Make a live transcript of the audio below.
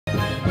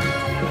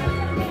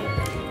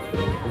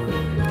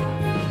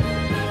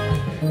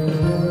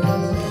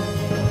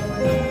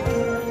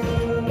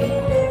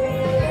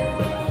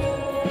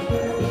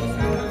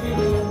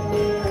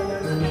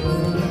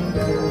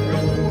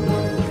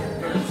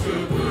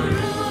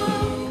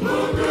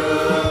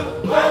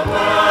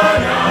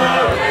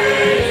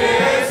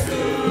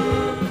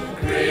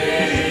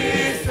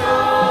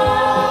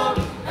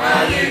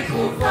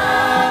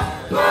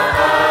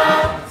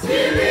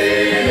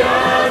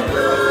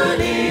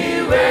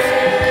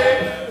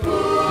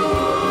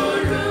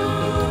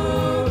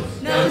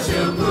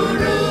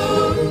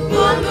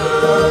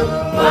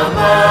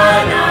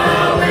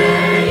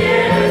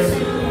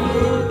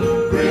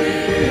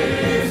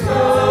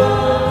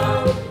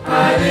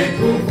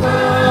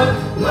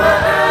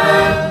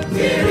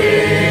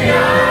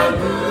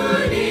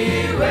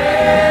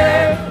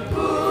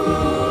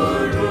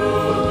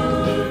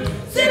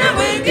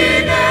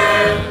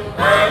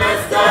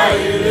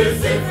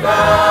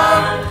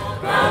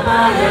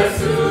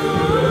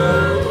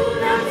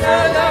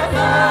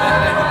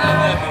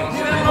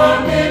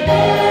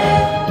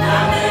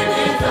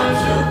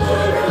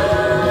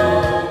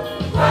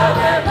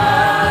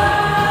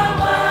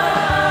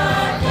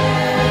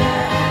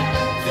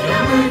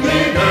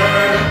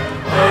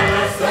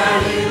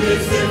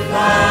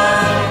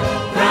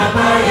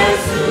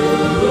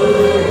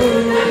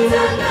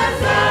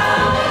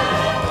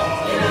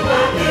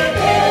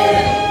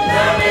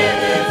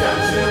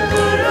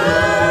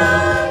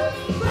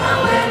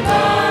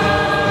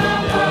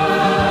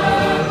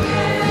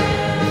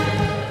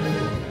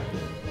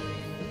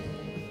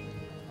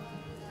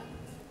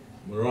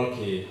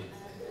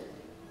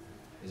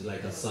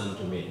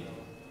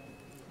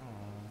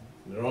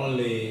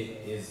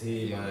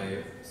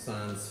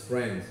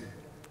friends.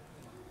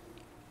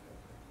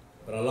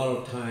 But a lot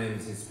of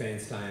times he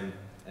spends time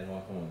at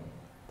our home.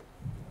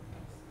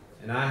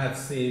 And I have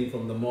seen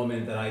from the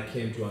moment that I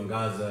came to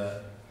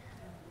Angaza,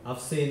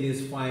 I've seen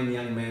this fine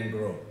young man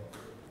grow.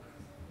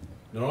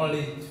 Not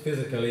only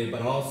physically,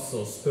 but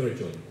also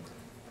spiritually.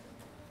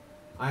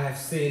 I have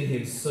seen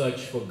him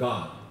search for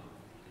God.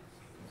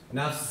 And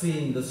I've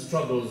seen the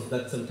struggles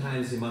that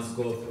sometimes he must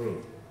go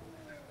through.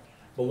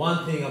 But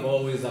one thing I've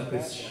always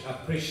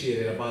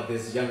appreciated about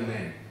this young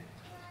man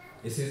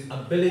is his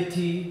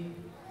ability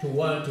to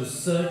want to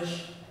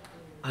search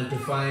and to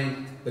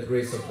find the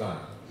grace of God.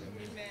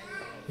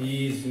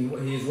 He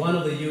is one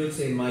of the youths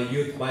in my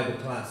youth Bible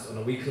class. On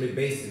a weekly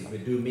basis, we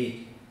do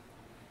meet.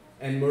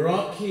 And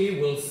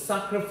Muroki will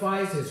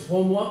sacrifice his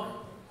homework.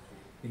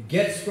 He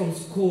gets from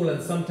school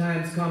and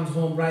sometimes comes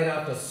home right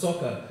after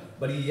soccer,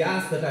 but he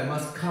asks that I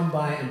must come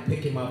by and pick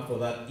him up for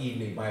that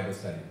evening Bible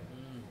study.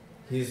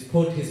 He's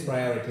put his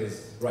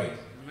priorities right.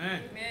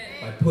 Amen.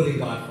 By putting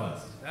God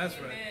first. That's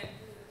right.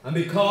 And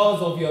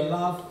because of your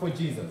love for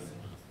Jesus,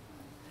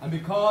 and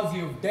because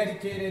you've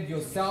dedicated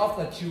yourself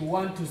that you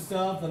want to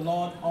serve the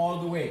Lord all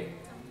the way,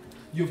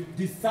 you've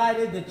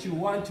decided that you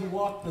want to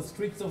walk the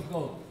streets of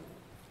gold.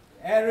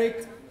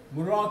 Eric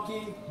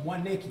Muroki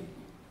Mwaneki,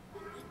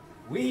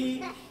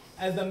 we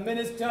as the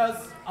ministers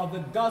of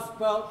the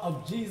gospel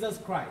of Jesus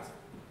Christ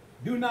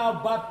do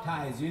now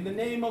baptize you in the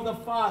name of the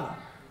Father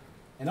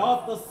and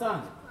of the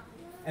Son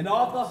and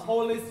of the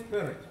Holy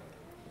Spirit.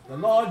 The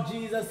Lord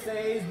Jesus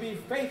says, be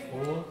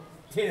faithful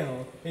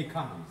till he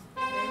comes.